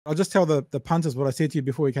I'll just tell the punters what I said to you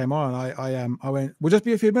before we came on. I went, we'll just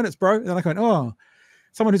be a few minutes, bro. And then I went, oh,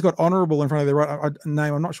 someone who's got honourable in front of their right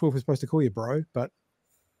name. I'm not sure if we're supposed to call you bro, but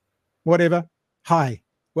whatever. Hi,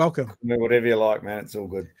 welcome. Whatever you like, man. It's all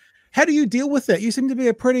good. How do you deal with that? You seem to be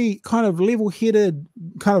a pretty kind of level-headed,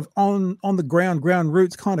 kind of on the ground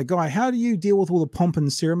roots kind of guy. How do you deal with all the pomp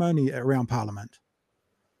and ceremony around Parliament?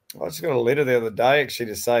 I just got a letter the other day actually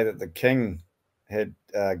to say that the King had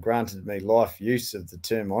granted me life use of the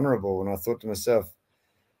term honourable, and I thought to myself,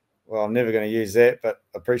 well, I'm never going to use that, but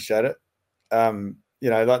I appreciate it. You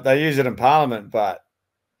know, like they use it in Parliament, but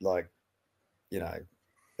like, you know,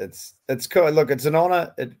 it's cool. Look, it's an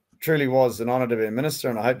honour. It truly was an honour to be a minister,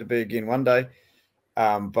 and I hope to be again one day.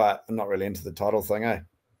 But I'm not really into the title thing, eh?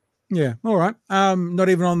 Yeah, all right. Not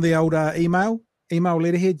even on the old email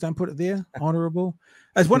letterhead. Don't put it there. Honourable.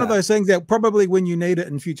 It's one of those things that probably when you need it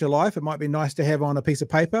in future life, it might be nice to have on a piece of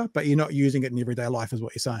paper, but you're not using it in everyday life, is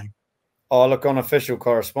what you're saying. Oh, look, on official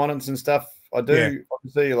correspondence and stuff, I do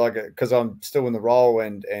obviously like it because I'm still in the role,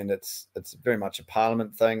 and it's very much a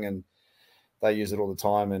Parliament thing, and they use it all the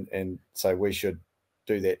time, and so we should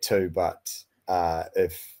do that too. But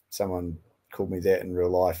if someone called me that in real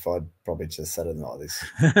life, I'd probably just say it like this.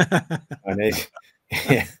 I need,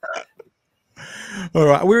 yeah. All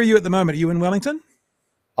right, where are you at the moment? Are you in Wellington?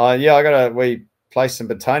 Yeah, I got a wee place in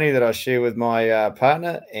Petone that I share with my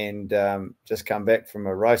partner, and just come back from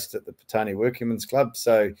a roast at the Petone Workingmen's Club.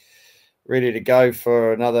 So ready to go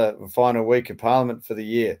for another final week of Parliament for the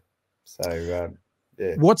year. So,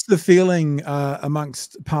 yeah. What's the feeling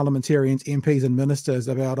amongst parliamentarians, MPs and ministers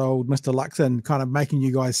about old Mr. Luxon kind of making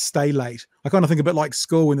you guys stay late? I kind of think a bit like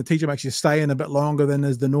school when the teacher makes you stay in a bit longer than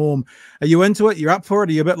is the norm. Are you into it? You're up for it?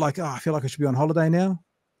 Are you a bit like, oh, I feel like I should be on holiday now?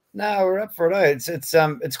 No, we're up for it.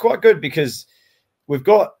 It's quite good because we've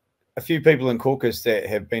got a few people in caucus that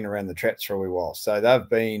have been around the traps for a wee while. So they've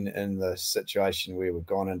been in the situation where we've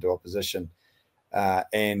gone into opposition,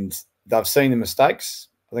 and they've seen the mistakes,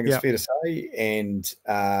 I think it's fair to say.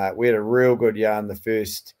 And we had a real good yarn the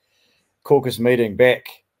first caucus meeting back,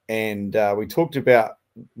 and we talked about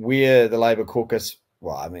where the Labor caucus,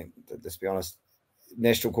 well, I mean, let's be honest,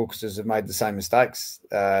 national caucuses have made the same mistakes.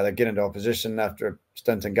 They get into opposition after a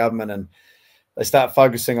stint in government, and they start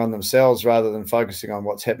focusing on themselves rather than focusing on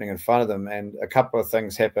what's happening in front of them. And a couple of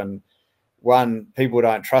things happen. One, people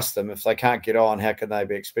don't trust them. If they can't get on, how can they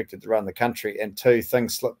be expected to run the country? And two,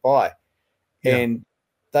 things slip by. And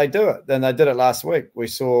they do it. Then they did it last week. We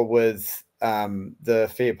saw with the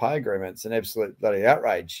fair pay agreements an absolute bloody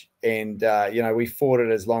outrage. And, you know, we fought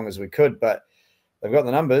it as long as we could, but they've got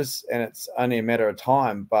the numbers and it's only a matter of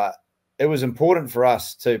time. But it was important for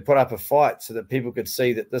us to put up a fight so that people could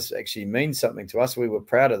see that this actually means something to us. We were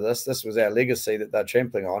proud of this. This was our legacy that they're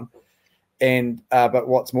trampling on. And but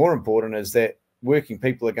what's more important is that working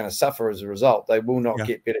people are going to suffer as a result. They will not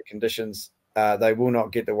get better conditions. They will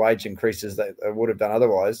not get the wage increases that they would have done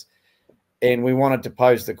otherwise. And we wanted to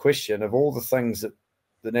pose the question of all the things that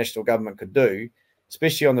the national government could do,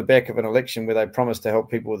 especially on the back of an election where they promised to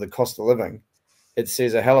help people with the cost of living. It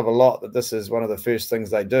says a hell of a lot that this is one of the first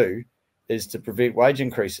things they do is to prevent wage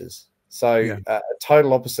increases. So a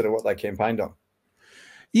total opposite of what they campaigned on.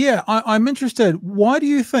 Yeah, I'm interested. Why do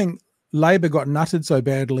you think Labor got nutted so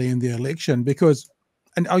badly in the election? Because,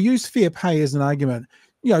 and I'll use fair pay as an argument,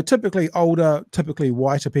 you know, typically older, typically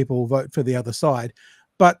whiter people vote for the other side.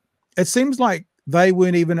 But it seems like they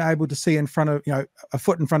weren't even able to see in front of, you know, a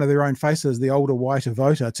foot in front of their own faces, the older, whiter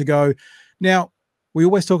voter, to go, now, we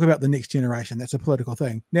always talk about the next generation. That's a political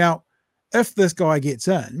thing. Now, if this guy gets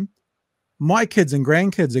in, my kids and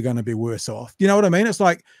grandkids are going to be worse off. You know what I mean? It's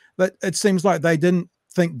like that. It seems like they didn't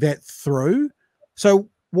think that through. So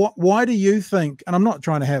why do you think, and I'm not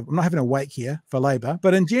having a wake here for Labor,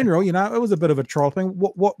 but in general, you know, it was a bit of a troll thing.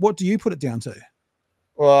 What do you put it down to?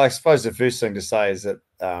 Well, I suppose the first thing to say is that,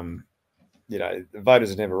 you know, the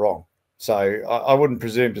voters are never wrong. So I wouldn't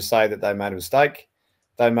presume to say that they made a mistake.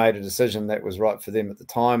 They made a decision that was right for them at the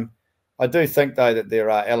time. I do think, though, that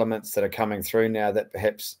there are elements that are coming through now that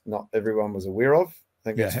perhaps not everyone was aware of. I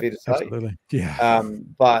think that's fair to say. Absolutely. Yeah.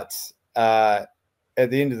 But at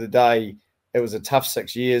the end of the day, it was a tough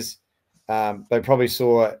 6 years. They probably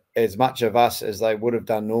saw as much of us as they would have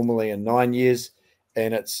done normally in 9 years.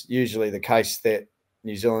 And it's usually the case that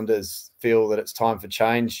New Zealanders feel that it's time for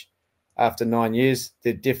change after 9 years.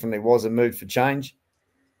 There definitely was a mood for change.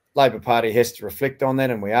 Labor Party has to reflect on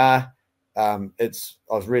that, and we are. I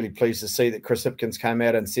was really pleased to see that Chris Hipkins came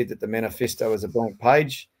out and said that the manifesto is a blank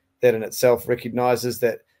page. That in itself recognises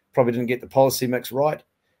that probably didn't get the policy mix right.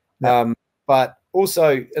 No. But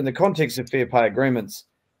also in the context of fair pay agreements,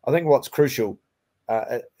 I think what's crucial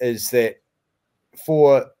is that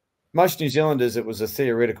for most New Zealanders, it was a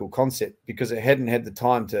theoretical concept because it hadn't had the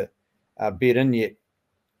time to bed in yet.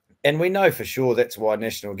 And we know for sure that's why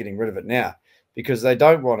National are getting rid of it now, because they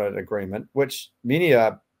don't want an agreement, which many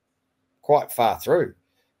are quite far through.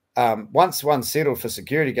 Once one's settled for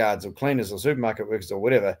security guards or cleaners or supermarket workers or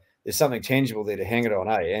whatever, there's something tangible there to hang it on,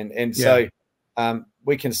 eh? And so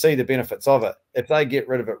we can see the benefits of it. If they get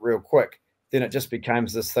rid of it real quick, then it just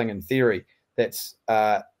becomes this thing in theory that's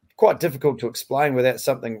quite difficult to explain without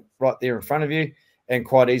something right there in front of you, and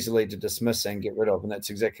quite easily to dismiss and get rid of. And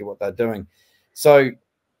that's exactly what they're doing. So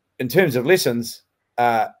in terms of lessons,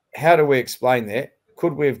 how do we explain that?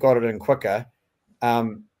 Could we have got it in quicker?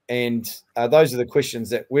 And those are the questions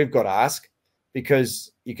that we've got to ask,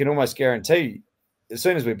 because you can almost guarantee as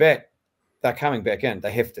soon as we're back, they're coming back in.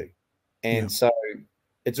 They have to. And so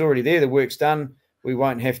it's already there. The work's done. We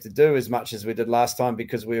won't have to do as much as we did last time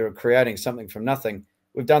because we were creating something from nothing.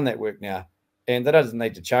 We've done that work now, and that doesn't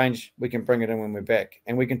need to change. We can bring it in when we're back,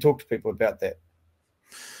 and we can talk to people about that.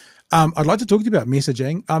 I'd like to talk to you about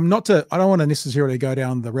messaging. I don't want to necessarily go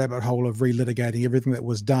down the rabbit hole of relitigating everything that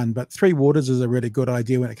was done, but Three Waters is a really good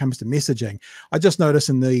idea when it comes to messaging. I just noticed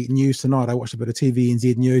in the news tonight, I watched a bit of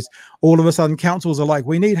TVNZ news, all of a sudden councils are like,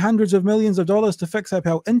 we need hundreds of millions of dollars to fix up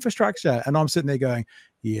our infrastructure. And I'm sitting there going,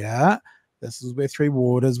 yeah, this is where Three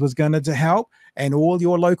Waters was going to help. And all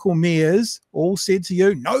your local mayors all said to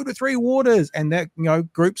you, no to Three Waters. And that,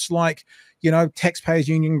 groups like, Taxpayers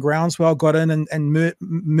Union Groundswell got in and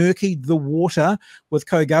murkied the water with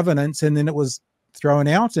co-governance, and then it was thrown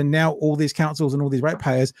out. And now all these councils and all these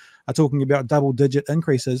ratepayers are talking about double-digit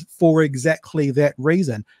increases for exactly that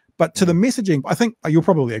reason. But to the messaging, I think you'll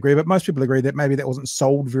probably agree, but most people agree that maybe that wasn't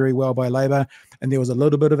sold very well by Labor, and there was a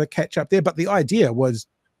little bit of a catch-up there. But the idea was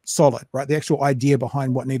solid, right? The actual idea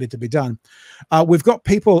behind what needed to be done. We've got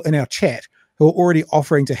people in our chat who are already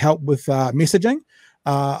offering to help with messaging.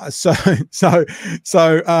 So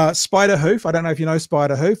Spider Hoof, I don't know if you know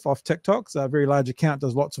Spider Hoof off TikTok. It's a very large account,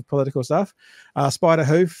 does lots of political stuff. Spider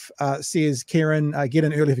Hoof says, Kieran, get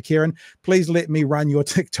in early for Kieran. Please let me run your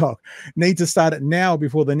TikTok. Need to start it now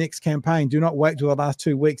before the next campaign. Do not wait till the last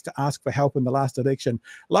 2 weeks to ask for help in the last election.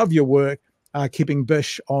 Love your work, keeping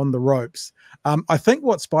Bish on the ropes. I think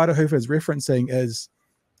what Spider Hoof is referencing is,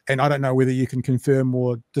 and I don't know whether you can confirm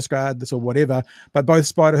or discard this or whatever, but both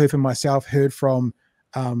Spider Hoof and myself heard from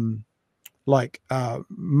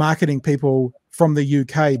marketing people from the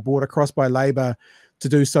UK brought across by Labor to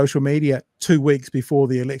do social media 2 weeks before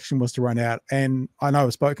the election was to run out. And I know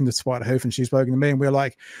I've spoken to Spider Hoof and she's spoken to me, and we're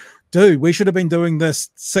like, dude, we should have been doing this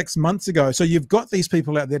 6 months ago. So you've got these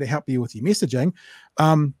people out there to help you with your messaging.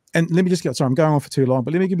 And let me just get, sorry, I'm going on for too long,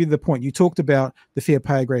 but let me give you the point. You talked about the fair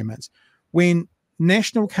pay agreements. When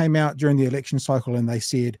National came out during the election cycle and they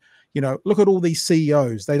said, look at all these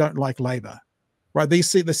CEOs, they don't like Labor. Right, the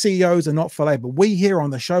CEOs are not for Labor. We here on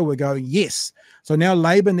the show were going, yes. So now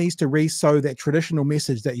Labor needs to re-sow that traditional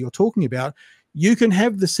message that you're talking about. You can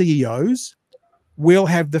have the CEOs, we'll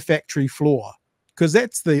have the factory floor, because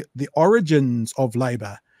that's the origins of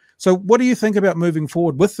Labor. So what do you think about moving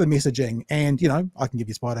forward with the messaging? And, I can give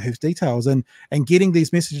you Spider Hoof's details and getting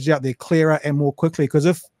these messages out there clearer and more quickly. Because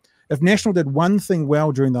if National did one thing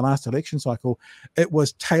well during the last election cycle, it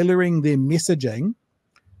was tailoring their messaging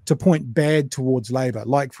to point bad towards Labor.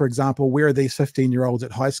 Like, for example, where are these 15-year-olds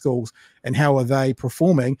at high schools and how are they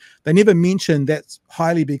performing? They never mentioned that's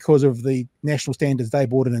highly because of the national standards they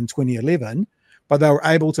brought in 2011, but they were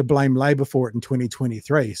able to blame Labor for it in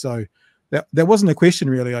 2023. So that wasn't a question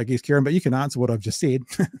really, I guess, Kieran, but you can answer what I've just said.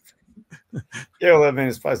 Yeah, well, I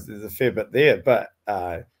suppose there's a fair bit there, but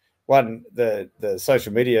the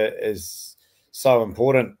social media is so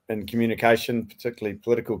important in communication, particularly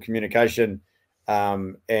political communication.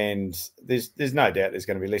 And there's no doubt there's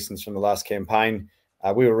going to be lessons from the last campaign.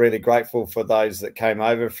 We were really grateful for those that came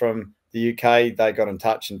over from the UK. They got in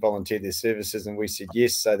touch and volunteered their services, and we said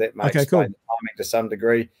yes. So that may explain the timing to some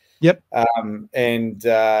degree. Yep.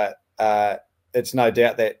 It's no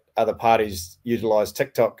doubt that other parties utilised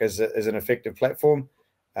TikTok as an effective platform.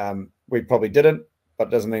 We probably didn't, but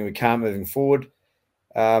it doesn't mean we can't moving forward.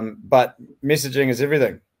 But messaging is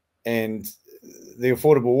everything, and the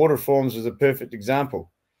affordable water reforms was a perfect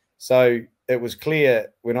example. So it was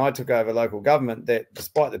clear when I took over local government that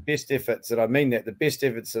despite the best efforts, and I mean that, the best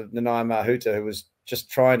efforts of Nanaia Mahuta, who was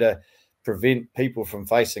just trying to prevent people from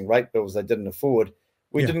facing rate bills they didn't afford,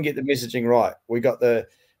 we didn't get the messaging right. We got the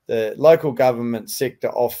local government sector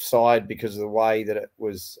offside because of the way that it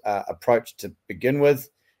was approached to begin with,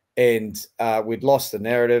 and we'd lost the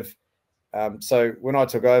narrative. So when I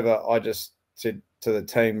took over, I just said to the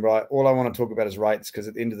team, right, all I want to talk about is rates, because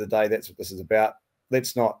at the end of the day, that's what this is about.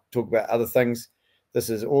 Let's not talk about other things. This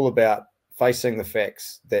is all about facing the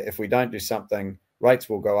facts that if we don't do something, rates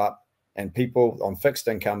will go up, and people on fixed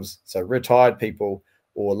incomes, so retired people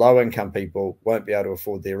or low income people, won't be able to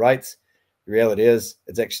afford their rates. The reality is,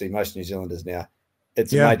 it's actually most New Zealanders now.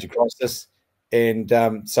 It's a major crisis. And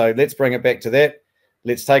so let's bring it back to that.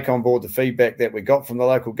 Let's take on board the feedback that we got from the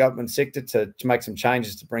local government sector to make some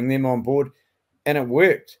changes to bring them on board. And it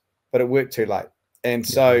worked, but it worked too late. And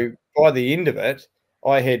so by the end of it,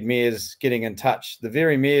 I had mayors getting in touch. The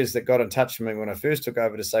very mayors that got in touch with me when I first took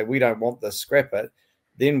over to say, we don't want this, scrap it,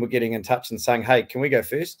 then were getting in touch and saying, hey, can we go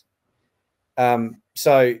first?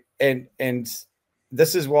 So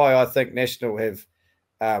this is why I think National have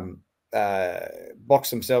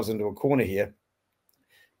boxed themselves into a corner here,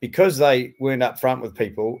 because they weren't upfront with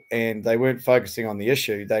people and they weren't focusing on the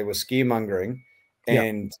issue. They were scaremongering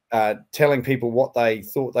and telling people what they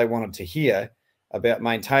thought they wanted to hear about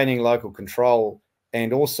maintaining local control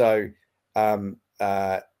and also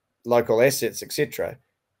local assets, etc.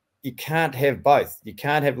 You can't have both. You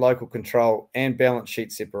can't have local control and balance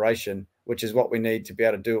sheet separation, which is what we need to be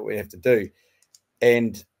able to do what we have to do.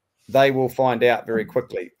 And they will find out very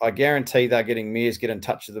quickly. I guarantee they're getting mayors get in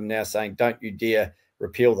touch with them now saying, don't you dare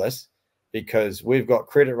repeal this, because we've got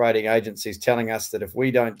credit rating agencies telling us that if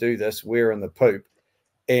we don't do this, we're in the poop.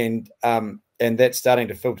 And that's starting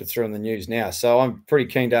to filter through in the news now. So I'm pretty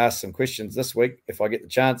keen to ask some questions this week if I get the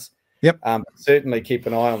chance. Certainly keep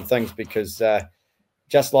an eye on things, because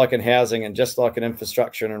just like in housing and just like in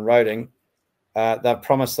infrastructure and in roading, they've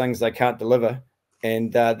promised things they can't deliver.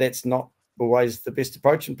 And that's not always the best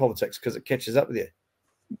approach in politics, because it catches up with you.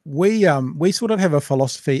 We sort of have a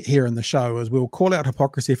philosophy here in the show, is we'll call out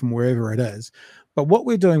hypocrisy from wherever it is. But what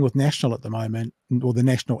we're doing with National at the moment, or the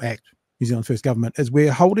National Act, New Zealand First Government, is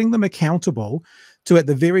we're holding them accountable to, at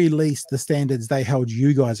the very least, the standards they held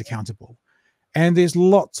you guys accountable. And there's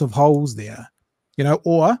lots of holes there, you know,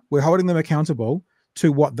 or we're holding them accountable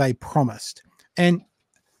to what they promised. And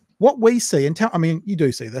what we see, and I mean, you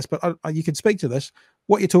do see this, but you can speak to this.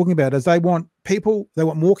 What you're talking about is they want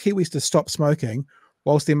more Kiwis to stop smoking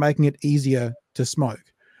whilst they're making it easier to smoke.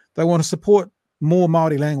 They want to support more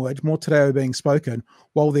Māori language, more te reo being spoken,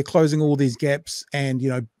 while they're closing all these gaps and, you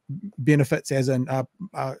know, benefits as in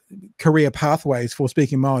career pathways for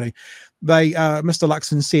speaking Māori. Mr.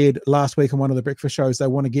 Luxon said last week on one of the breakfast shows, they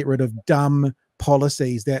want to get rid of dumb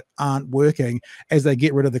policies that aren't working as they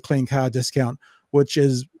get rid of the clean car discount, which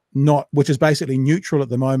is basically neutral at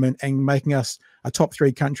the moment and making us a top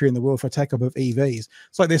 3 country in the world for take-up of EVs.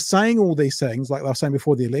 It's like they're saying all these things, like they were saying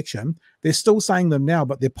before the election. They're still saying them now,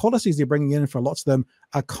 but their policies they're bringing in for lots of them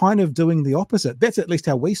are kind of doing the opposite. That's at least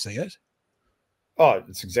how we see it. Oh,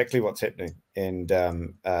 it's exactly what's happening. And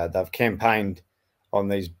they've campaigned on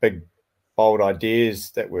these big, bold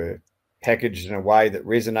ideas that were packaged in a way that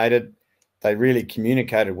resonated. They really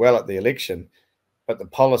communicated well at the election, but the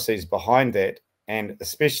policies behind that, and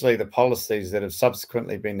especially the policies that have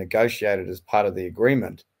subsequently been negotiated as part of the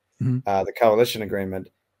agreement, the coalition agreement,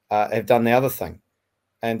 have done the other thing.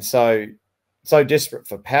 And so desperate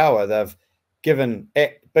for power, they've given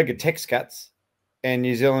bigger tax cuts and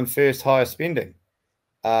New Zealand First higher spending.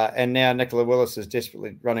 And now Nicola Willis is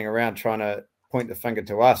desperately running around trying to point the finger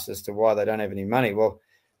to us as to why they don't have any money. Well,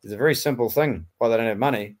 there's a very simple thing why they don't have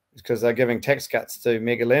money. It's because they're giving tax cuts to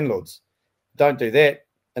mega landlords. Don't do that,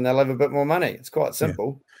 and they'll have a bit more money. It's quite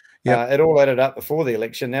simple. It all added up before the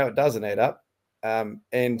election. Now it doesn't add up.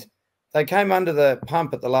 And they came under the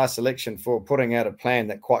pump at the last election for putting out a plan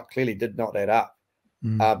that quite clearly did not add up.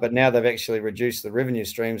 But now they've actually reduced the revenue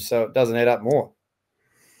streams, so it doesn't add up more.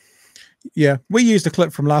 Yeah, we used a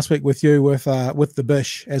clip from last week with you with the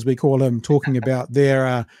Bish, as we call him, talking about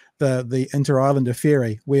their the Inter-Islander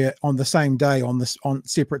ferry, where on the same day on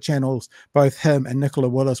separate channels, both him and Nicola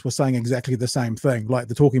Willis were saying exactly the same thing. Like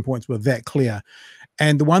the talking points were that clear.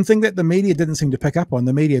 And the one thing that the media didn't seem to pick up on,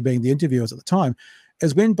 the media being the interviewers at the time,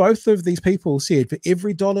 is when both of these people said, for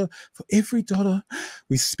every dollar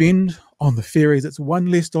we spend on the ferries, it's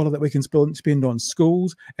one less dollar that we can spend on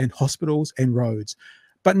schools and hospitals and roads.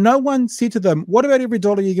 But no one said to them, what about every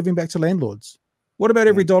dollar you're giving back to landlords? What about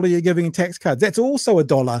every dollar you're giving in tax cuts? That's also a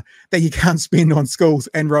dollar that you can't spend on schools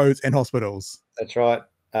and roads and hospitals. That's right.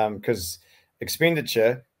 Because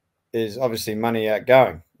expenditure is obviously money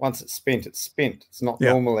outgoing. Once it's spent, it's spent. It's not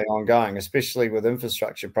normally ongoing, especially with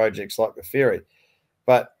infrastructure projects like the ferry.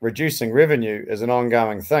 But reducing revenue is an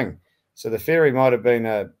ongoing thing. So the ferry might have been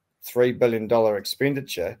a $3 billion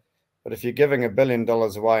expenditure, but if you're giving $1 billion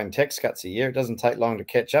away in tax cuts a year, it doesn't take long to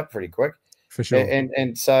catch up pretty quick. For sure.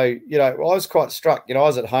 And so, you know, I was quite struck. You know, I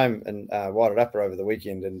was at home in Wairarapa over the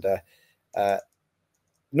weekend, and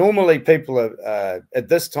normally people are at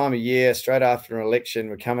this time of year, straight after an election,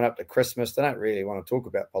 we're coming up to Christmas. They don't really want to talk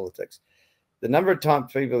about politics. The number of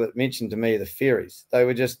times people that mentioned to me the ferries,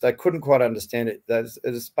 they couldn't quite understand it.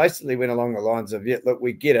 It basically went along the lines of, yeah, look,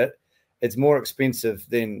 we get it. It's more expensive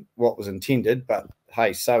than what was intended, but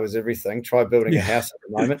hey, so is everything. Try building a house at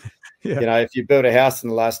the moment. Yeah. You know, if you build a house in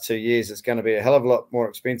the last 2 years, it's going to be a hell of a lot more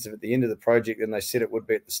expensive at the end of the project than they said it would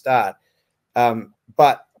be at the start.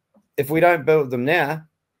 But if we don't build them now,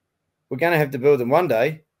 we're going to have to build them one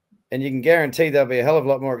day, and you can guarantee they'll be a hell of a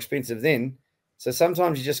lot more expensive then. So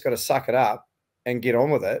sometimes you just got to suck it up and get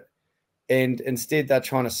on with it. And instead they're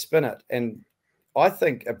trying to spin it. And I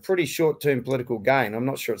think a pretty short-term political gain, I'm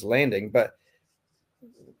not sure it's landing, but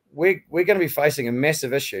we're going to be facing a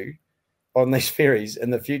massive issue on these ferries in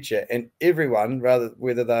the future. And everyone,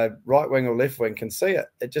 whether they're right-wing or left-wing, can see it.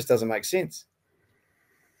 It just doesn't make sense.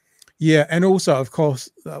 Yeah, and also, of course,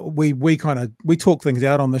 we talk things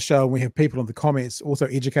out on the show, and we have people in the comments also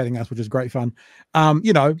educating us, which is great fun.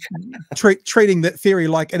 You know, treating that ferry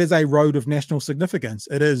like it is a road of national significance.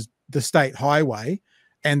 It is the state highway,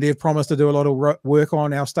 and they've promised to do a lot of work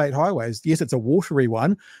on our state highways. Yes, it's a watery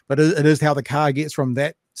one, but it is how the car gets from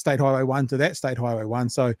that state highway 1 to that state highway 1.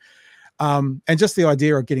 So, and just the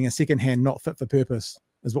idea of getting a second-hand, not fit for purpose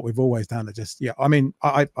is what we've always done. It just, yeah, I mean,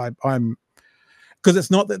 I'm. Because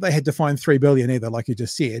it's not that they had to find $3 billion either, like you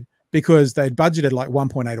just said, because they'd budgeted like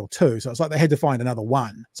 1.8 or 2. So it's like they had to find another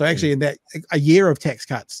one. So actually in that, a year of tax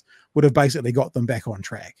cuts would have basically got them back on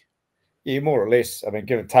track. Yeah, more or less. I mean,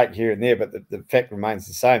 give and take here and there, but the fact remains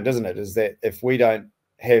the same, doesn't it? Is that if we don't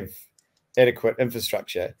have adequate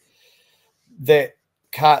infrastructure, that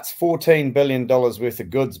carts $14 billion worth of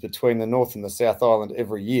goods between the North and the South Island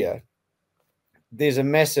every year, there's a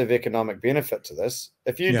massive economic benefit to this.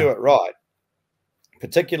 If you do it right,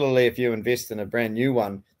 particularly if you invest in a brand new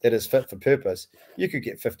one that is fit for purpose, you could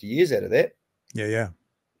get 50 years out of that. Yeah.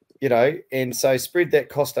 You know, and so spread that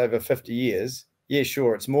cost over 50 years. Yeah,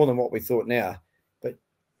 sure, it's more than what we thought now, but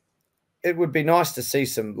it would be nice to see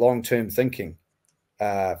some long-term thinking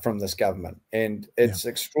from this government. And it's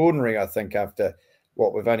extraordinary, I think, after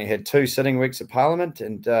what we've only had 2 sitting weeks of Parliament,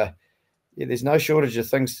 and there's no shortage of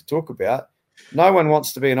things to talk about. No one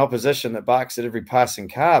wants to be in opposition that barks at every passing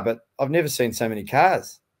car, but I've never seen so many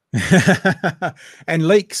cars. And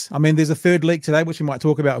leaks. I mean, there's a third leak today, which we might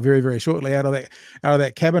talk about very, very shortly out of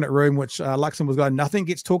that cabinet room, which Luxembourg's going, nothing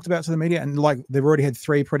gets talked about to the media. And like they've already had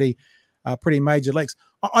 3 pretty major leaks.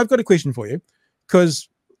 I've got a question for you, because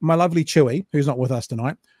my lovely Chewy, who's not with us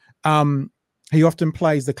tonight, he often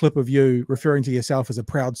plays the clip of you referring to yourself as a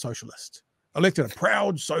proud socialist. Elected a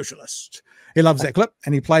proud socialist. He loves that clip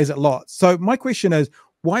and he plays it a lot. So my question is,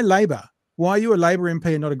 why Labour? Why are you a Labour MP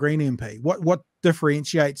and not a Green MP? What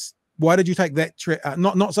differentiates? Why did you take that?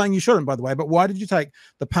 Not saying you shouldn't, by the way, but why did you take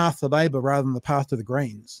the path to Labour rather than the path to the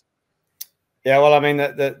Greens? Yeah, well, I mean,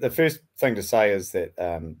 the first thing to say is that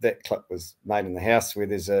that clip was made in the House, where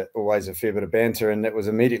there's always a fair bit of banter, and it was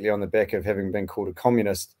immediately on the back of having been called a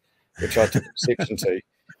communist, which I took exception to.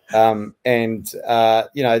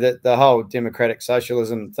 You know, the whole democratic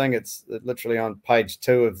socialism thing, it's literally on page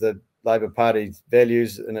 2 of the Labour Party's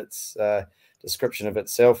values in its description of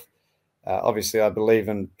itself. Obviously, I believe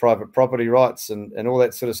in private property rights and all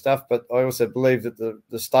that sort of stuff, but I also believe that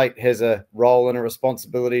the state has a role and a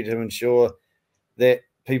responsibility to ensure that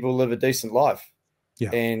people live a decent life.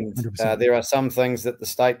 Yeah, and there are some things that the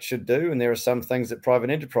state should do, and there are some things that private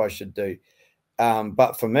enterprise should do.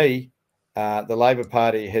 But for me, the Labour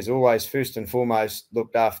Party has always, first and foremost,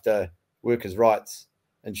 looked after workers' rights,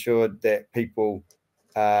 ensured that people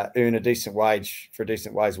earn a decent wage for a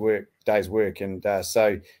decent day's work. And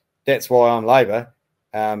so that's why I'm Labour.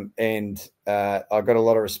 And I've got a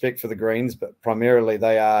lot of respect for the Greens, but primarily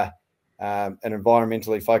they are an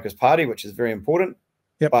environmentally focused party, which is very important.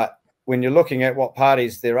 Yep. But when you're looking at what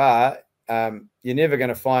parties there are, you're never going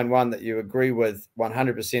to find one that you agree with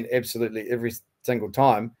 100% absolutely every single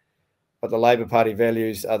time. But the Labour Party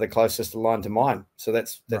values are the closest aligned to mine. So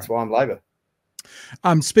that's right. Why I'm Labour.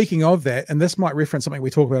 Speaking of that, and this might reference something we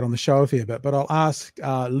talk about on the show a fair bit, but I'll ask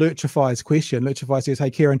Lurchify's question. Lurchify says, hey,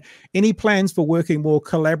 Kieran, any plans for working more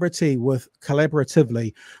collaboratively with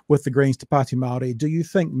the Greens to Party Māori? Do you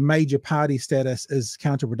think major party status is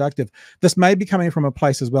counterproductive? This may be coming from a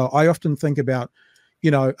place as well. I often think about, you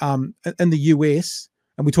know, in the US,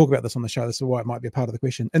 and we talk about this on the show, this is why it might be a part of the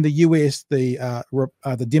question. In the US, the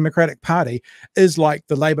Democratic Party is like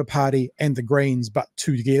the Labour Party and the Greens, but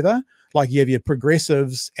together. Like you have your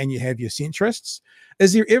progressives and you have your centrists.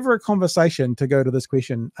 Is there ever a conversation, to go to this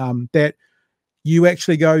question, that you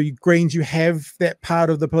actually go, Greens, you have that part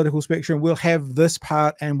of the political spectrum, we'll have this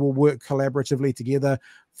part and we'll work collaboratively together,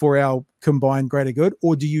 for our combined greater good?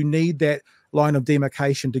 Or do you need that line of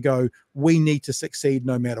demarcation to go, we need to succeed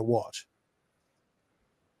no matter what?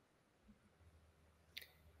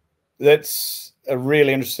 That's a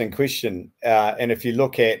really interesting question. And if you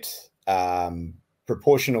look at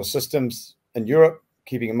proportional systems in Europe,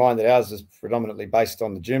 keeping in mind that ours is predominantly based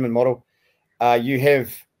on the German model, you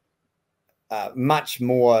have much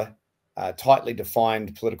more tightly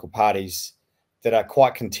defined political parties that are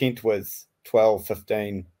quite content with 12,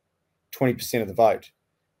 15, 20% of the vote.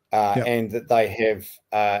 And that they have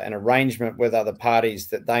an arrangement with other parties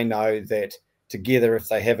that they know that together, if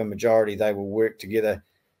they have a majority, they will work together.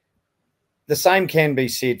 The same can be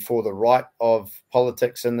said for the right of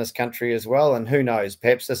politics in this country as well. And who knows,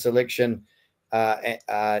 perhaps this election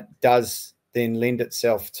does then lend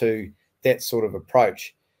itself to that sort of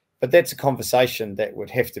approach. But that's a conversation that would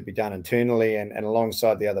have to be done internally and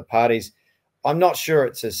alongside the other parties. I'm not sure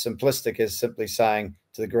it's as simplistic as simply saying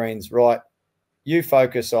to the Greens, right, you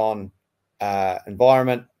focus on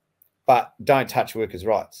environment, but don't touch workers'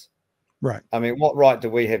 rights. Right. I mean, what right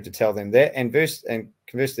do we have to tell them that? And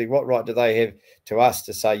conversely, what right do they have to us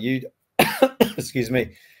to say, you, excuse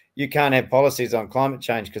me, you can't have policies on climate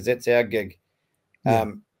change because that's our gig?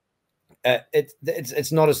 Yeah.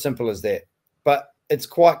 It's not as simple as that. But it's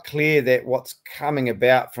quite clear that what's coming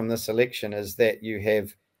about from this election is that you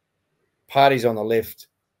have parties on the left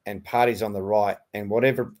and parties on the right, and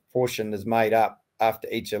whatever proportion is made up after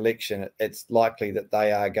each election, it's likely that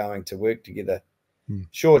they are going to work together.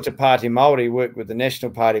 Sure, Te Pāti Māori work with the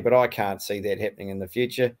National Party, but I can't see that happening in the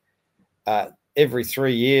future. Every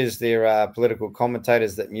 3 years, there are political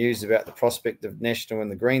commentators that muse about the prospect of National and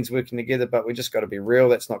the Greens working together, but we just got to be real.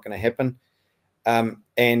 That's not going to happen.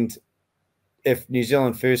 And if New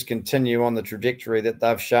Zealand First continue on the trajectory that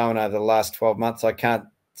they've shown over the last 12 months, I can't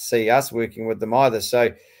see us working with them either.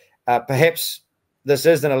 So perhaps this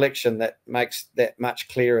is an election that makes that much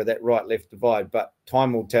clearer, that right-left divide, but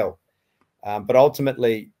time will tell. But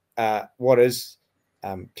ultimately, what is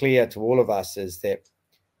clear to all of us is that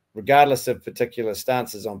regardless of particular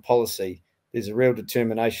stances on policy, there's a real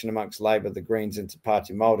determination amongst Labour, the Greens and Te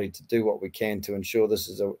Pāti Māori to do what we can to ensure this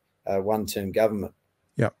is a one-term government.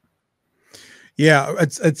 Yeah,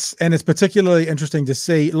 it's particularly interesting to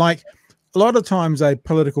see, like, a lot of times a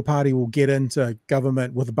political party will get into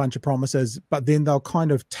government with a bunch of promises, but then they'll kind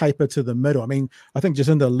of taper to the middle. I mean, I think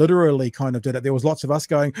Jacinda literally kind of did it. There was lots of us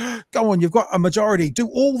going, go on, you've got a majority, do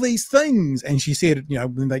all these things. And she said, you know,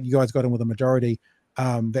 when you guys got in with a majority,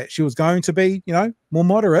 that she was going to be, you know, more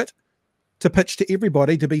moderate to pitch to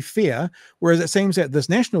everybody, to be fair. Whereas it seems that this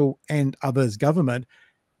National and others government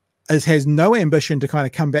has no ambition to kind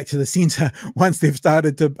of come back to the centre once they've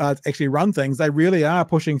started to actually run things. They really are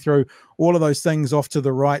pushing through all of those things off to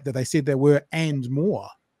the right that they said there were and more.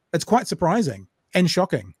 It's quite surprising and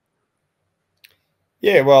shocking.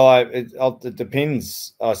 Yeah, well, it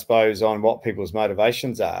depends, I suppose, on what people's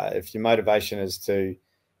motivations are. If your motivation is to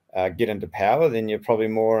get into power, then you're probably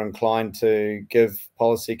more inclined to give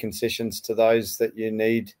policy concessions to those that you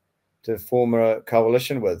need to form a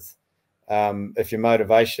coalition with. If your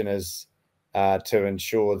motivation is to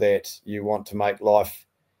ensure that you want to make life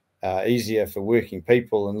easier for working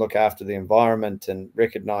people and look after the environment and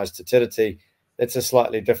recognise Te Tiriti, it's a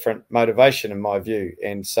slightly different motivation in my view.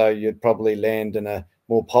 And so you'd probably land in a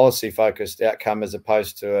more policy-focused outcome as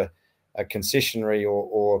opposed to a concessionary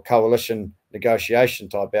or coalition negotiation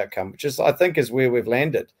type outcome, which is, I think, is where we've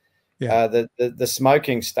landed. Yeah. The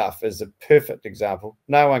smoking stuff is a perfect example.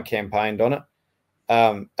 No one campaigned on it.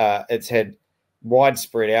 It's had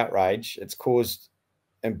widespread outrage. It's caused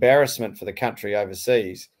embarrassment for the country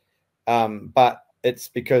overseas. But it's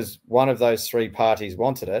because one of those three parties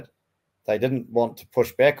wanted it. They didn't want to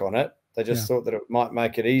push back on it. They just thought that it might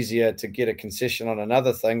make it easier to get a concession on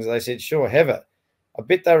another thing. So they said, sure, have it. I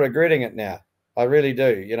bet they're regretting it now. I really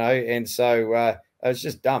do, you know. And so it's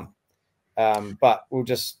just dumb. But we'll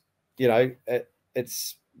just, you know,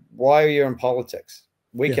 it's why are you in politics?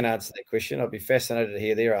 We can answer that question. I'd be fascinated to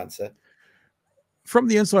hear their answer. From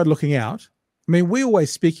the inside looking out, I mean, we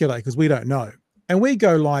always speculate because we don't know. And we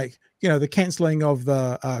go like, you know, the cancelling of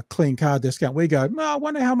the clean car discount. We go, I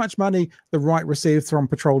wonder how much money the right received from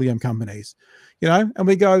petroleum companies, you know, and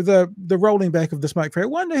we go the rolling back of the smoke free. I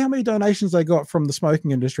wonder how many donations they got from the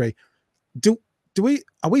smoking industry.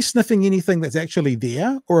 Are we sniffing anything that's actually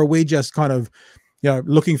there, or are we just kind of, you know,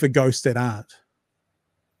 looking for ghosts that aren't?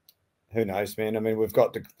 Who knows, man? I mean, we've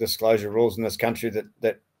got disclosure rules in this country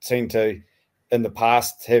that seem to, in the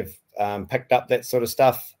past, have picked up that sort of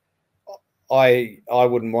stuff. I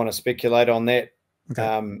wouldn't want to speculate on that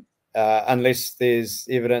unless there's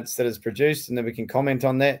evidence that is produced, and then we can comment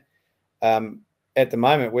on that. at the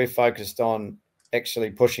moment, we're focused on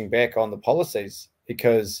actually pushing back on the policies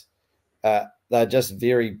because they're just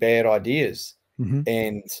very bad ideas.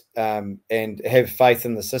 And have faith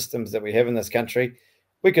in the systems that we have in this country.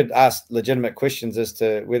 We could ask legitimate questions as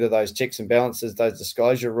to whether those checks and balances, those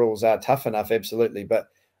disclosure rules are tough enough, absolutely. But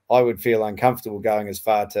I would feel uncomfortable going as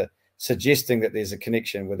far to suggesting that there's a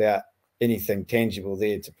connection without anything tangible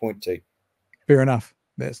there to point to. Fair enough.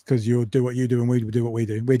 That's because you'll do what you do and we do what we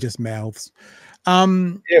do. We're just mouths. Yeah,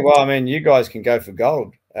 well, I mean, you guys can go for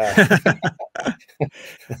gold.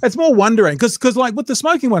 It's more wondering because like with the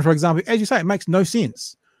smoking one, for example, as you say, it makes no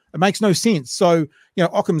sense. It makes no sense. So, you know,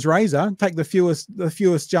 Occam's razor, take the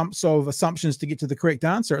fewest jumps of assumptions to get to the correct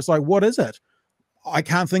answer. It's like, what is it? I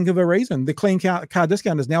can't think of a reason. The clean car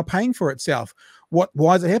discount is now paying for itself. Why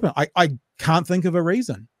does it happen? I can't think of a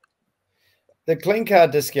reason. The clean car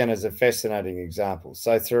discount is a fascinating example.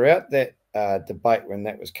 So throughout that debate when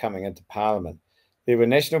that was coming into Parliament, there were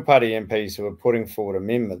National Party MPs who were putting forward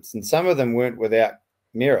amendments, and some of them weren't without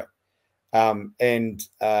merit. And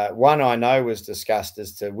one I know was discussed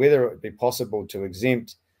as to whether it would be possible to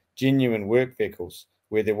exempt genuine work vehicles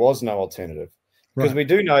where there was no alternative. Because we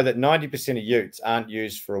do know that 90% of utes aren't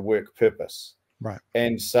used for a work purpose. Right.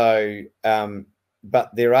 And so,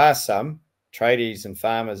 but there are some, tradies and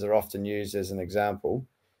farmers are often used as an example.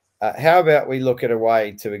 How about we look at a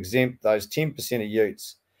way to exempt those 10% of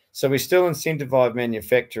utes? So we still incentivize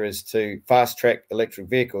manufacturers to fast track electric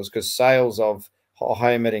vehicles because sales of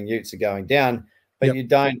high emitting utes are going down, but you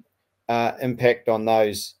don't impact on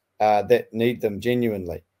those that need them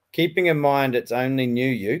genuinely. Keeping in mind it's only new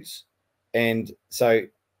utes. And so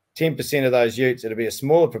 10% of those utes, it'll be a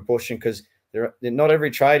smaller proportion because not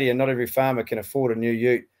every tradie and not every farmer can afford a new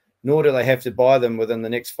ute, nor do they have to buy them within the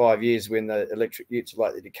next 5 years when the electric utes are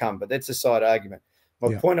likely to come. But that's a side argument.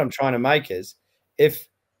 My point I'm trying to make is if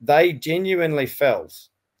they genuinely felt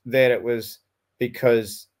that it was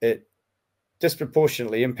because it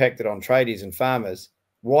disproportionately impacted on tradies and farmers,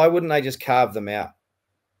 why wouldn't they just carve them out?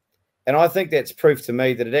 And I think that's proof to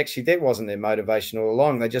me that that wasn't their motivation all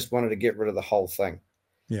along. They just wanted to get rid of the whole thing.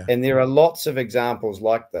 Yeah. And there are lots of examples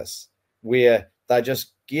like this where they're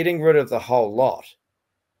just getting rid of the whole lot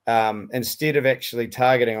instead of actually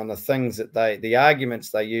targeting on the things that the arguments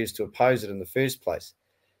they use to oppose it in the first place.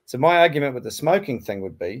 So my argument with the smoking thing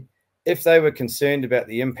would be if they were concerned about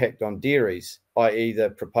the impact on dairies, i.e. the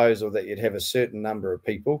proposal that you'd have a certain number of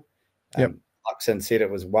people. Luxon said it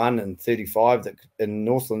was 1 in 35 that in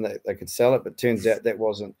Northland that they could sell it, but turns out that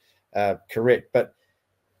wasn't correct. But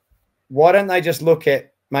why don't they just look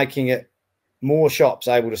at making it more shops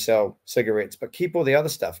able to sell cigarettes, but keep all the other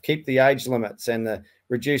stuff, keep the age limits and the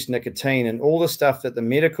reduced nicotine and all the stuff that the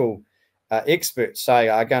medical experts say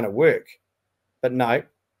are going to work. But no,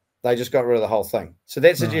 they just got rid of the whole thing. So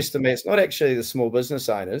that suggests to me it's not actually the small business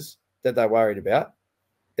owners that they're worried about.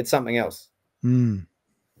 It's something else.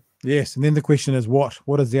 Yes, and then the question is what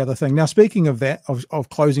is the other thing? Now, speaking of that, of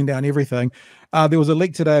closing down everything, there was a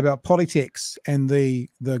leak today about Polytechs and the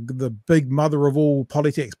big mother of all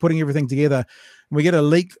Polytechs putting everything together. And we get a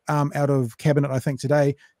leak out of Cabinet, I think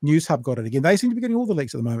today. Newshub got it again. They seem to be getting all the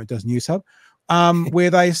leaks at the moment, does Newshub,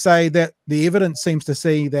 where they say that the evidence seems to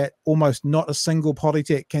see that almost not a single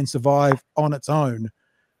Polytech can survive on its own,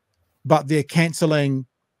 but they're cancelling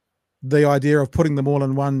the idea of putting them all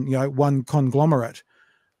in one conglomerate.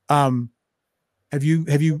 Have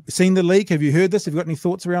you seen the leak? Have you heard this? Have you got any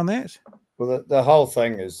thoughts around that? Well, the whole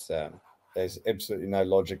thing is there's absolutely no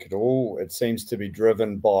logic at all. It seems to be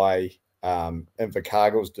driven by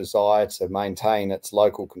Invercargill's desire to maintain its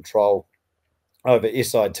local control over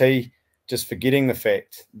SIT, just forgetting the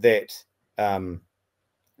fact that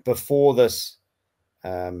before this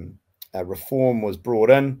reform was brought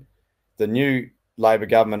in, the new Labor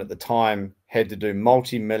government at the time had to do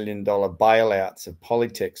multi-million-dollar bailouts of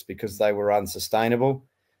Polytechs because they were unsustainable.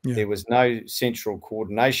 There was no central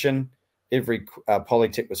coordination. Every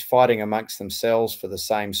Polytech was fighting amongst themselves for the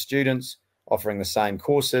same students, offering the same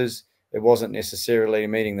courses. It wasn't necessarily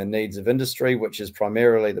meeting the needs of industry, which is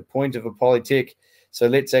primarily the point of a Polytech. So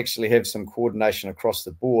let's actually have some coordination across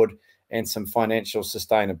the board and some financial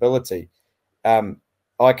sustainability.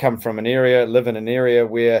 I come from live in an area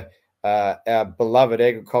where our beloved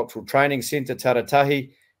agricultural training centre,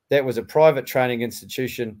 Taratahi, that was a private training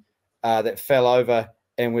institution that fell over,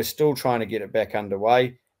 and we're still trying to get it back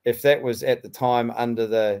underway. If that was at the time under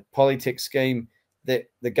the Polytech scheme, that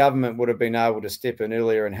the government would have been able to step in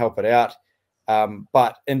earlier and help it out.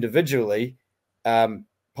 But individually,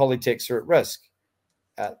 Polytechs are at risk.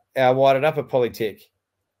 Our Wairarapa Polytech,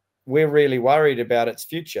 we're really worried about its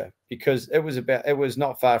future because it was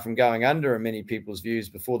not far from going under in many people's views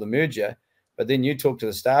before the merger, But then you talk to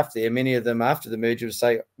the staff there, many of them after the merger would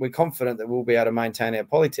say, we're confident that we'll be able to maintain our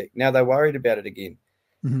polytech. Now they're worried about it again.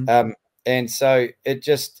 And so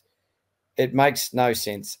it makes no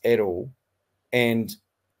sense at all. And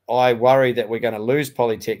I worry that we're going to lose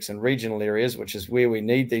polytechs in regional areas, which is where we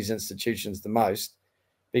need these institutions the most,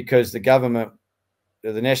 because the government,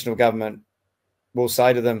 the national government, will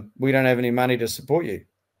say to them, we don't have any money to support you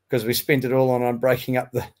because we spent it all on breaking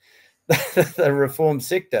up the reform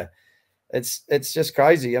sector. It's just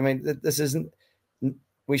crazy. I mean, this isn't,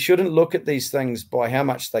 we shouldn't look at these things by how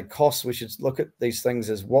much they cost. We should look at these things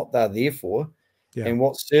as what they're there for and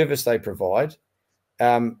what service they provide.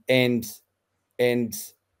 And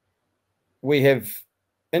we have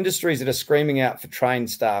industries that are screaming out for trained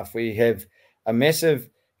staff. We have a massive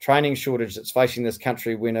training shortage that's facing this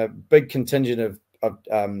country when a big contingent of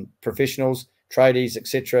professionals, tradies,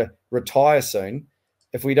 etc., retire soon.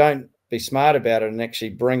 If we don't be smart about it and actually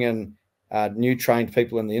bring in new trained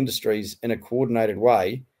people in the industries in a coordinated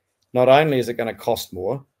way, not only is it going to cost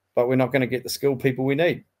more, but we're not going to get the skilled people we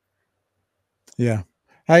need. Yeah.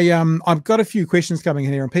 Hey, I've got a few questions coming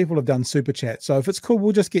in here and people have done super chats. So if it's cool,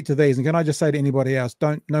 we'll just get to these. And can I just say to anybody else,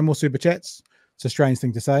 no more super chats. It's a strange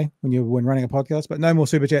thing to say when running a podcast, but no more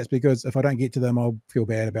super chats, because if I don't get to them, I'll feel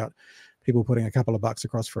bad about people putting a couple of bucks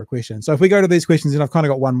across for a question. So if we go to these questions, and I've kind of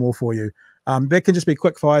got one more for you. That can just be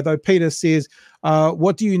quick fire though. Peter says,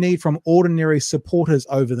 what do you need from ordinary supporters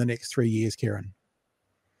over the next 3 years, Kieran?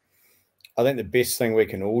 I think the best thing we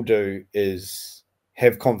can all do is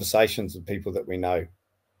have conversations with people that we know.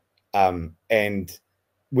 And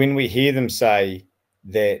when we hear them say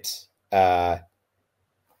that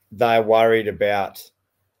they're worried about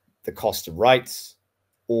the cost of rates,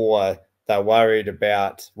 or they're worried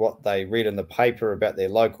about what they read in the paper about their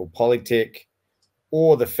local polytech,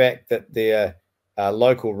 or the fact that their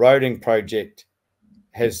local roading project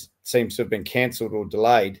seems to have been cancelled or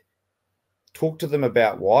delayed, talk to them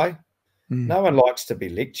about why. No one likes to be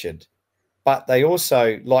lectured, but they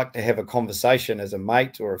also like to have a conversation as a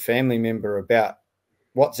mate or a family member about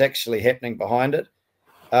what's actually happening behind it.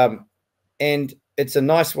 And it's a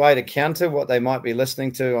nice way to counter what they might be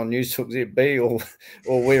listening to on News Talk ZB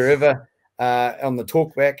or wherever on the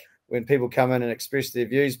talkback when people come in and express their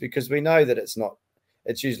views, because we know that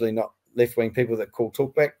it's usually not left-wing people that call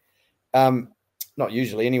talkback, not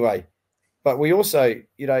usually anyway. But we also,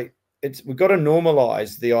 we've got to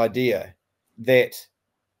normalise the idea that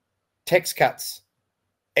tax cuts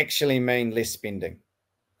actually mean less spending.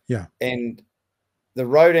 Yeah. And the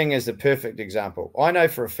roading is a perfect example. I know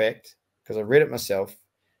for a fact, because I read it myself,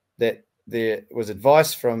 that there was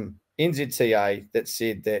advice from NZTA that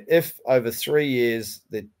said that if over 3 years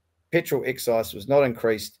the petrol excise was not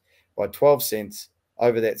increased by 12 cents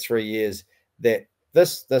over that 3 years, that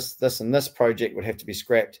this and this project would have to be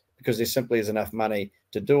scrapped because there simply is enough money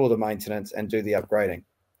to do all the maintenance and do the upgrading.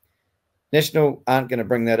 National aren't going to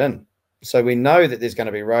bring that in. So we know that there's going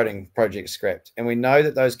to be roading projects scrapped, and we know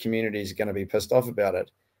that those communities are going to be pissed off about it.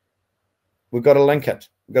 We've got to link it.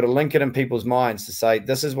 We've got to link it in people's minds to say,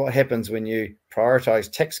 this is what happens when you prioritize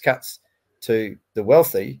tax cuts to the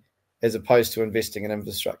wealthy as opposed to investing in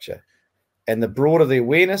infrastructure. And the broader the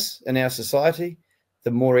awareness in our society,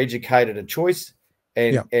 the more educated a choice,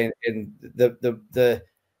 and the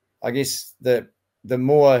I guess the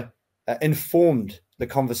more informed the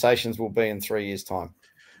conversations will be in 3 years' time.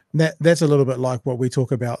 That's a little bit like what we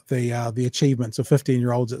talk about, the achievements of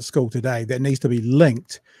 15-year-olds at school today. That needs to be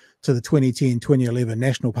linked to the 2010, 2011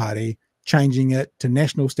 National Party, changing it to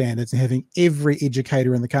national standards and having every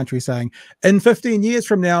educator in the country saying, in 15 years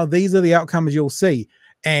from now, these are the outcomes you'll see.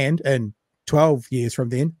 And in 12 years from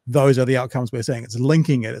then, those are the outcomes we're seeing. It's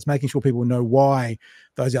linking it. It's making sure people know why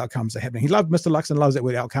those outcomes are happening. Mr. Luxon loves that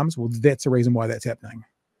word outcomes. Well, that's the reason why that's happening.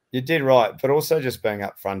 You did right, but also just being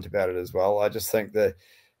upfront about it as well. I just think that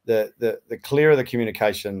the clearer the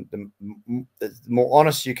communication, the more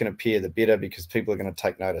honest you can appear, the better, because people are going to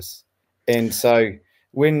take notice. And so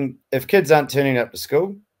if kids aren't turning up to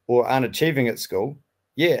school or aren't achieving at school,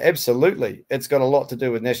 yeah, absolutely, it's got a lot to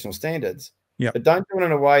do with national standards. Yeah. But don't do it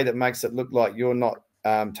in a way that makes it look like you're not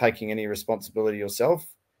taking any responsibility yourself,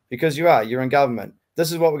 because you are. You're in government.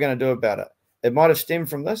 This is what we're going to do about it. It might have stemmed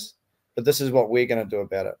from this, but this is what we're going to do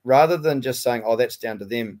about it, rather than just saying, oh, that's down to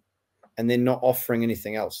them, and then not offering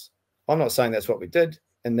anything else. I'm not saying that's what we did.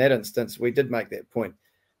 In that instance, we did make that point.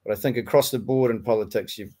 But I think across the board in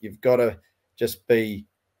politics, you've got to just be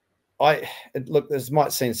look, this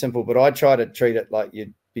might seem simple, but I try to treat it like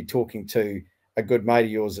you'd be talking to a good mate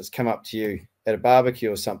of yours that's come up to you at a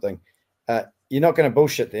barbecue or something. You're not going to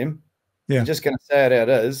bullshit them. Yeah. You're just going to say it how it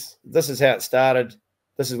is. This is how it started.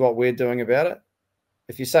 This is what we're doing about it.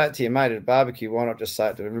 if you say it to your mate at a barbecue, why not just say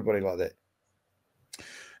it to everybody like that?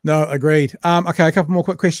 No, agreed. Okay, a couple more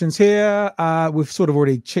quick questions here. We've sort of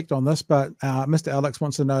already checked on this, but Mr. Alex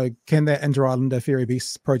wants to know, can that Inter-Islander ferry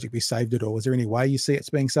project be saved at all? Is there any way you see it's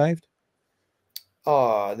being saved?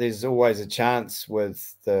 Oh, there's always a chance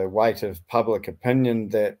with the weight of public opinion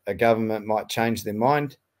that a government might change their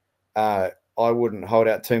mind. I wouldn't hold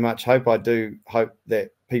out too much hope. I do hope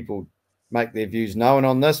that people make their views known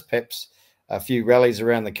on this, perhaps a few rallies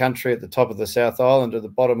around the country at the top of the South Island or the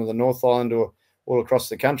bottom of the North Island or all across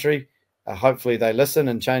the country. Hopefully they listen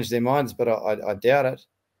and change their minds, but I doubt it.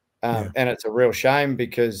 And it's a real shame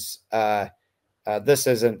because this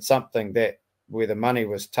isn't something that where the money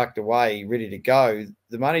was tucked away, ready to go.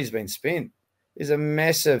 The money's been spent. There's a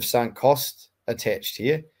massive sunk cost attached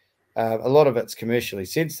here. A lot of it's commercially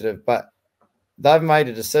sensitive, but they've made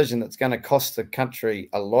a decision that's going to cost the country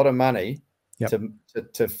a lot of money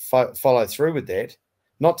to follow through with that,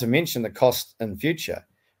 not to mention the cost in future.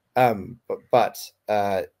 But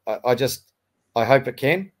I hope it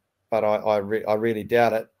can, but I really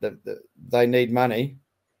doubt it. That they need money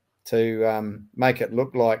to make it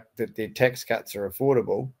look like that their tax cuts are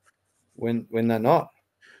affordable when they're not.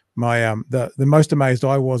 My the most amazed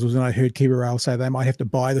I was when I heard Kiwi Rail say they might have to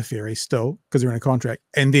buy the ferries still because they're in a contract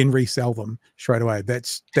and then resell them straight away.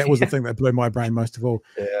 That was the thing that blew my brain most of all.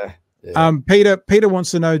 Yeah. Peter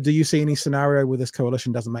wants to know, do you see any scenario where this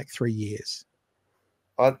coalition doesn't make 3 years?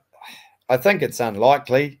 I think it's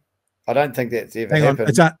unlikely. I don't think that's ever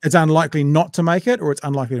happened. It's unlikely not to make it, or it's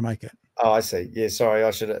unlikely to make it? Oh, I see. Yeah, sorry.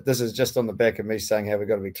 This is just on the back of me saying how we've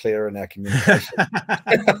got to be clear in our communication.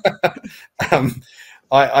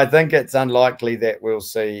 I think it's unlikely that we'll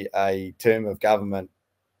see a term of government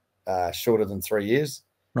shorter than 3 years.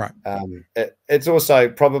 Right. It's also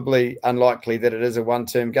probably unlikely that it is a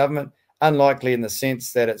one-term government. Unlikely in the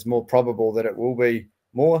sense that it's more probable that it will be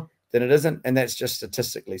more than it isn't, and that's just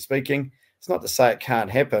statistically speaking. It's not to say it can't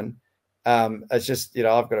happen. It's just,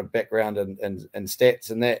 I've got a background in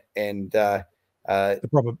stats and that, and the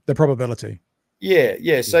probability.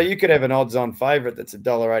 Yeah. So you could have an odds-on favourite that's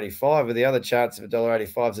 $1.85, or the other chance of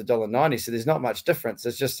 $1.85 is $1.90. So there's not much difference.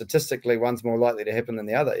 It's just statistically one's more likely to happen than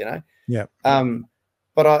the other. Yeah.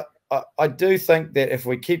 But I do think that if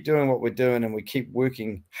we keep doing what we're doing and we keep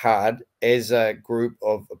working hard as a group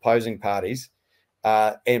of opposing parties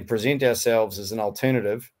and present ourselves as an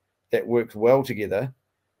alternative that works well together,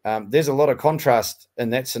 there's a lot of contrast in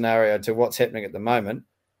that scenario to what's happening at the moment,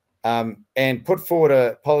 and put forward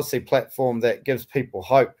a policy platform that gives people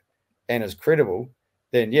hope and is credible,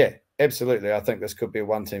 then yeah, absolutely. I think this could be a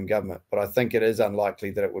one-term government, but I think it is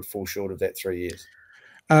unlikely that it would fall short of that 3 years.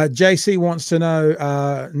 JC wants to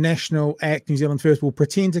know, National Act New Zealand First will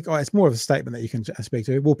pretend to, it's more of a statement that you can speak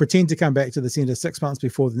to, will pretend to come back to the centre 6 months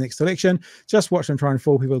before the next election. Just watch them try and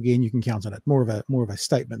fool people again. You can count on it. More of a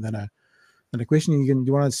statement than a question. Do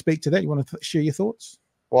you want to speak to that? You want to share your thoughts?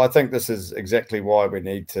 Well, I think this is exactly why we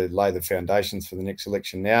need to lay the foundations for the next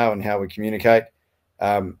election now and how we communicate.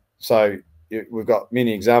 So we've got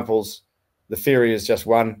many examples. The ferry is just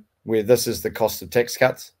one where this is the cost of tax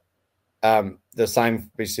cuts. The same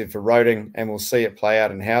be said for roading, and we'll see it play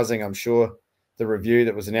out in housing. I'm sure the review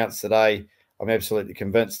that was announced today, I'm absolutely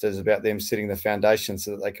convinced, is about them setting the foundation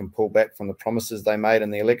so that they can pull back from the promises they made in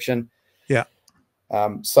the election. Yeah.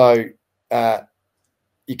 So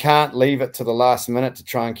you can't leave it to the last minute to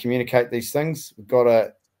try and communicate these things. We've got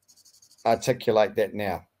to articulate that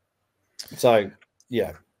now. So,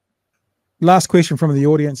 yeah. Last question from the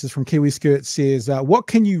audience is from Kiwi Skirt. Says, what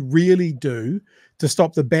can you really do to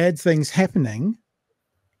stop the bad things happening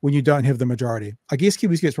when you don't have the majority? I guess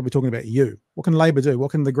Kiwi Skirt's probably talking about you. What can Labour do?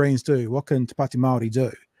 What can the Greens do? What can Te Pāti Māori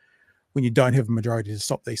do when you don't have the majority to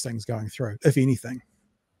stop these things going through, if anything?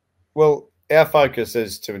 Well, our focus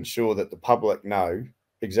is to ensure that the public know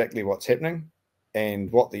exactly what's happening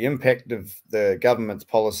and what the impact of the government's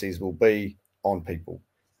policies will be on people.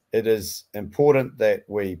 It is important that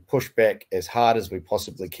we push back as hard as we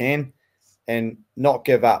possibly can and not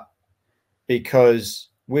give up, because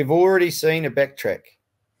we've already seen a backtrack.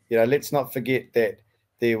 Let's not forget that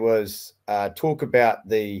there was talk about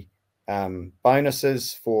the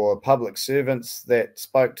bonuses for public servants that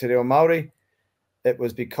spoke to Reo Māori. It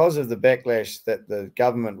was because of the backlash that the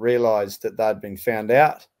government realised that they'd been found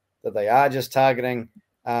out, that they are just targeting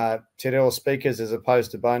te reo speakers as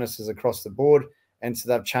opposed to bonuses across the board. And so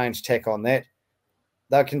they've changed tack on that.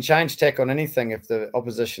 They can change tack on anything if the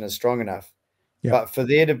opposition is strong enough. Yep. But for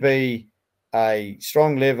there to be a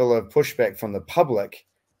strong level of pushback from the public,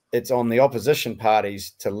 it's on the opposition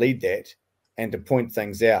parties to lead that and to point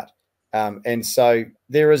things out. And so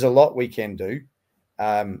there is a lot we can do.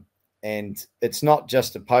 and it's not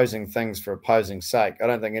just opposing things for opposing sake. I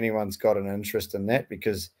don't think anyone's got an interest in that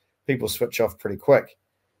because people switch off pretty quick.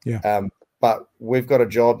 Yeah. But we've got a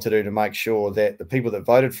job to do to make sure that the people that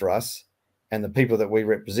voted for us and the people that we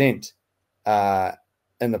represent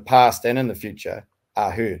in the past and in the future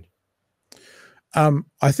are heard.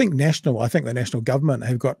 I think the national government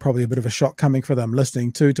have got probably a bit of a shock coming for them,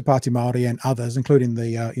 listening to Te Pāti Māori and others, including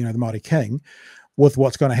the the Māori King, with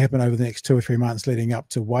what's going to happen over the next 2 or 3 months leading up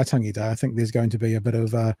to Waitangi Day. I think there's going to be a bit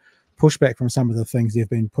of pushback from some of the things they've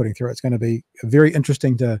been putting through. It's going to be very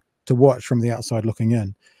interesting to watch from the outside looking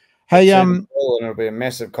in. Hey, and it'll be a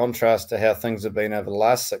massive contrast to how things have been over the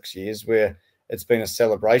last 6 years, where it's been a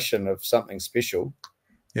celebration of something special,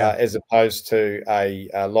 as opposed to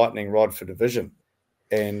a lightning rod for division.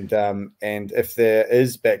 And if there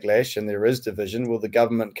is backlash and there is division, well, the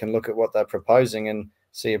government can look at what they're proposing and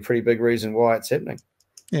see a pretty big reason why it's happening.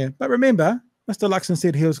 Yeah, but remember, Mr. Luxon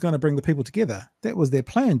said he was going to bring the people together. That was their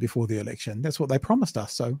plan before the election. That's what they promised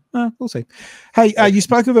us. So we'll see. Hey, you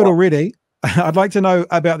spoke of it already. I'd like to know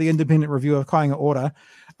about the independent review of Kāinga Ora.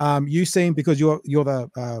 You seem, because you're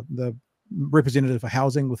the representative for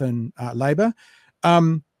housing within Labour,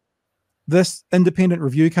 this independent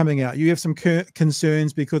review coming out, you have some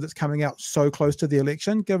concerns because it's coming out so close to the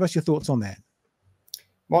election. Give us your thoughts on that.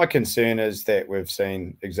 My concern is that we've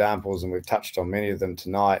seen examples, and we've touched on many of them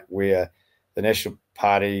tonight, where the National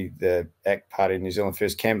Party, the ACT Party, New Zealand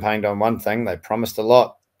First, campaigned on one thing. They promised a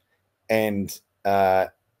lot, and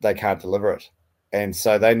they can't deliver it. And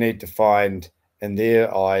so they need to find, in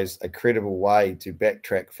their eyes, a credible way to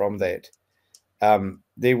backtrack from that.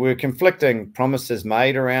 There were conflicting promises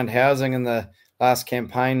made around housing in the last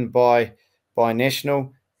campaign by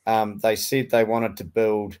National. They said they wanted to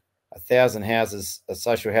build 1,000 houses,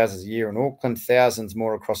 social houses a year in Auckland, thousands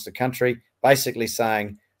more across the country, basically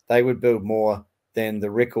saying they would build more than the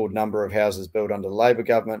record number of houses built under the Labor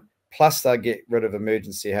government, plus they'll get rid of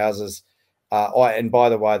emergency houses. And by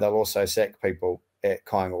the way, they'll also sack people at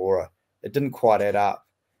Kāinga Ora. It didn't quite add up.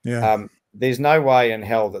 Yeah. There's no way in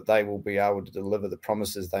hell that they will be able to deliver the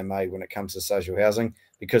promises they made when it comes to social housing,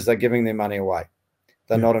 because they're giving their money away.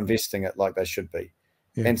 They're not investing it like they should be.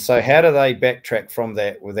 Yeah. And so how do they backtrack from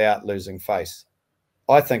that without losing face?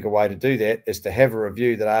 I think a way to do that is to have a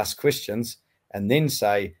review that asks questions and then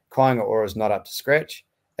say Kāinga Ora is not up to scratch,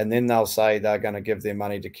 and then they'll say they're going to give their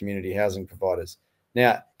money to community housing providers.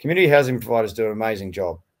 Now, community housing providers do an amazing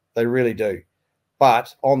job. They really do.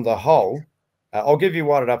 But on the whole, I'll give you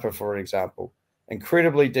Wairarapa for an example.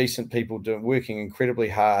 Incredibly decent people working incredibly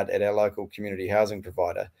hard at our local community housing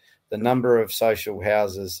provider. The number of social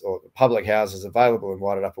houses or public houses available in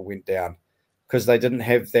Wairarapa went down because they didn't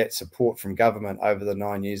have that support from government over the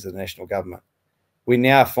 9 years of the national government. We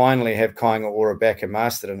now finally have Kāinga Ora back in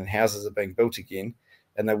Masterton, and houses are being built again,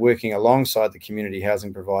 and they're working alongside the community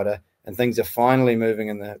housing provider, and things are finally moving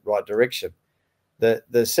in the right direction.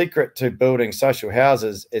 The secret to building social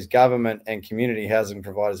houses is government and community housing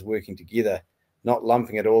providers working together, not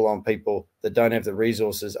lumping it all on people that don't have the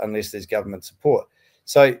resources unless there's government support.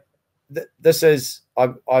 So this is,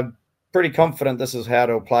 I'm pretty confident this is how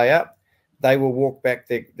it'll play out. They will walk back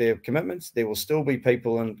their commitments. There will still be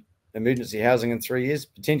people in emergency housing in 3 years,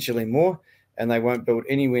 potentially more, and they won't build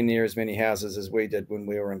anywhere near as many houses as we did when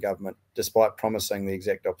we were in government, despite promising the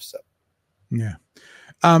exact opposite. Yeah.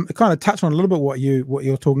 It kind of touched on a little bit what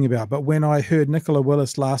you're talking about, but when I heard Nicola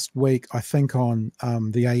Willis last week, I think on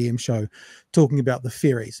the AM show, talking about the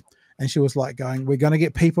ferries, and she was like going, we're going to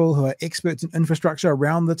get people who are experts in infrastructure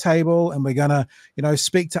around the table, and we're going to,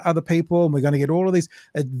 speak to other people, and we're going to get all of these.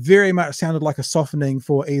 It very much sounded like a softening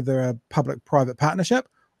for either a public-private partnership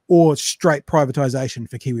or straight privatization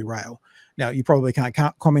for Kiwi Rail. Now, you probably can't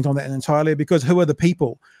comment on that entirely, because who are the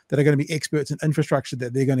people that are going to be experts in infrastructure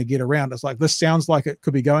that they're going to get around? It's like, this sounds like it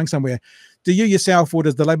could be going somewhere. Do you yourself, or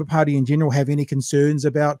does the Labour Party in general, have any concerns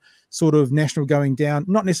about sort of national going down,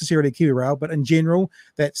 not necessarily Kiwi Rail, but in general,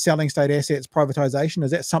 that selling state assets, privatisation?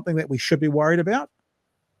 Is that something that we should be worried about?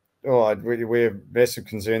 Oh, we have massive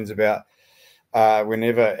concerns about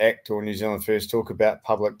whenever ACT or New Zealand First talk about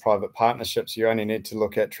public-private partnerships. You only need to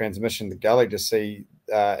look at Transmission to Gully to see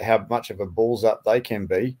how much of a balls up they can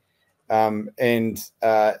be.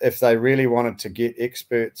 If they really wanted to get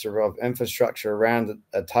experts of infrastructure around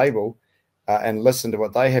a table and listen to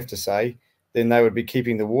what they have to say, then they would be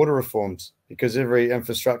keeping the water reforms, because every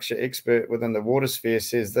infrastructure expert within the water sphere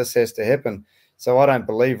says this has to happen. So I don't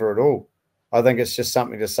believe her at all. I think it's just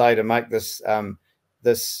something to say to make this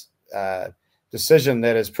decision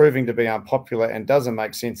that is proving to be unpopular and doesn't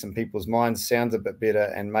make sense in people's minds sounds a bit better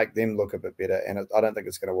and make them look a bit better. And I don't think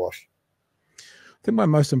it's going to wash. think my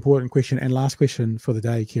most important question and last question for the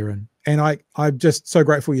day, Kieran, and I'm just so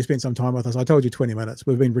grateful you spent some time with us. I told you 20 minutes.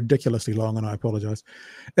 We've been ridiculously long, and I apologize.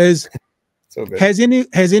 Is has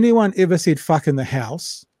anyone ever said fuck in the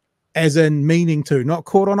house, as in meaning to, not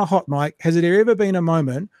caught on a hot mic? Has there ever been a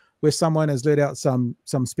moment where someone has let out some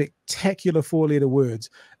spectacular 4-letter words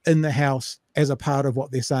in the house as a part of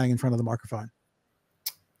what they're saying in front of the microphone?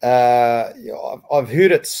 I've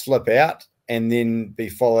heard it slip out and then be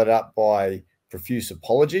followed up by profuse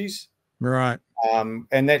apologies. Right.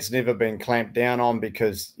 And that's never been clamped down on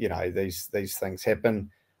because, you know, these things happen.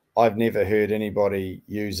 I've never heard anybody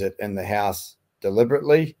use it in the house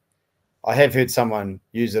deliberately. I have heard someone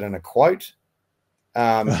use it in a quote,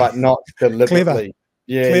 but not deliberately.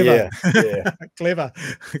 Clever. Yeah. Clever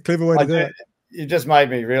way to do it. You just made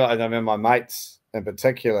me realize, I mean, my mates in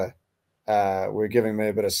particular were giving me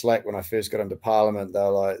a bit of slack when I first got into Parliament. They were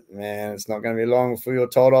like, man, it's not going to be long before you're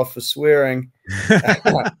told off for swearing.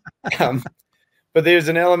 But there's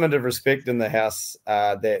an element of respect in the house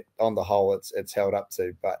that on the whole it's held up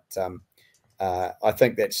to. But I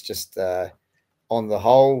think that's just on the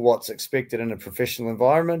whole what's expected in a professional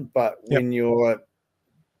environment. But when you're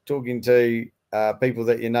talking to people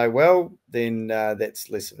that you know well, then that's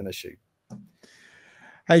less of an issue.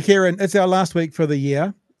 Hey, Kieran, it's our last week for the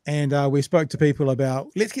year. And we spoke to people about,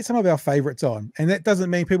 let's get some of our favorites on. And that doesn't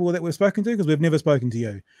mean people that we've spoken to, because we've never spoken to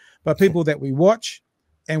you, but people that we watch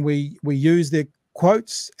and we use their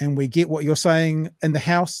quotes and we get what you're saying in the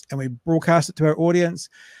house and we broadcast it to our audience.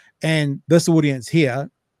 And this audience here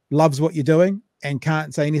loves what you're doing and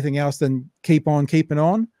can't say anything else than keep on keeping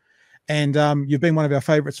on. And you've been one of our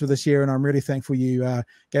favorites for this year. And I'm really thankful you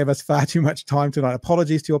gave us far too much time tonight.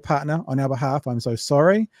 Apologies to your partner on our behalf. I'm so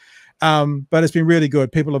sorry. But it's been really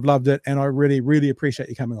good. People have loved it. And I really, really appreciate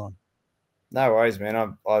you coming on. No worries, man. I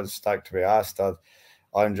was stoked to be asked.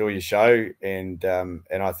 I enjoy your show, and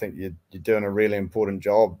I think you're doing a really important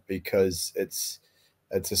job, because it's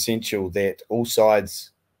essential that all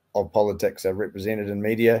sides of politics are represented in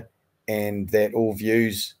media, and that all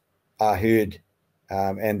views are heard,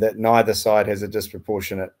 and that neither side has a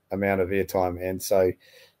disproportionate amount of airtime. And so,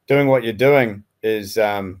 doing what you're doing is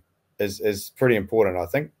pretty important, I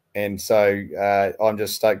think. And so I'm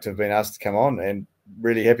just stoked to have been asked to come on, and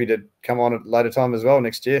really happy to come on at a later time as well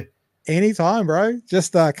next year. Anytime, bro.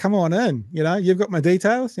 Just come on in. You know, you've got my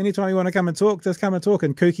details. Anytime you want to come and talk, just come and talk.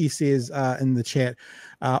 And Kookie says in the chat,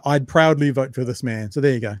 I'd proudly vote for this man. So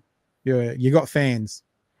there you go. You got fans.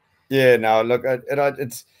 Yeah, no, look,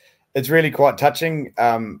 it's really quite touching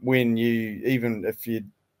when you, even if you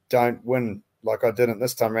don't win like I didn't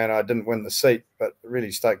this time around, I didn't win the seat, but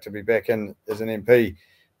really stoked to be back in as an MP.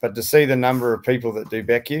 But to see the number of people that do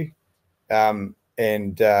back you, and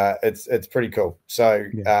it's pretty cool. So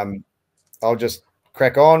I'll just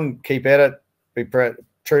crack on, keep at it, be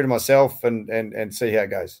true to myself, and see how it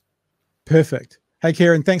goes. Perfect. Hey,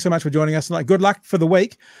 Kieran, thanks so much for joining us tonight. Good luck for the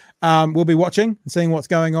week. We'll be watching and seeing what's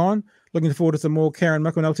going on. Looking forward to some more Kieran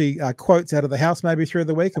McAnulty quotes out of the house maybe through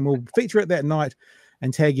the week, and we'll feature it that night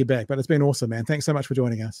and tag you back. But it's been awesome, man. Thanks so much for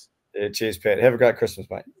joining us. Yeah, cheers, Pat. Have a great Christmas,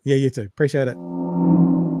 mate. Yeah, you too. Appreciate it.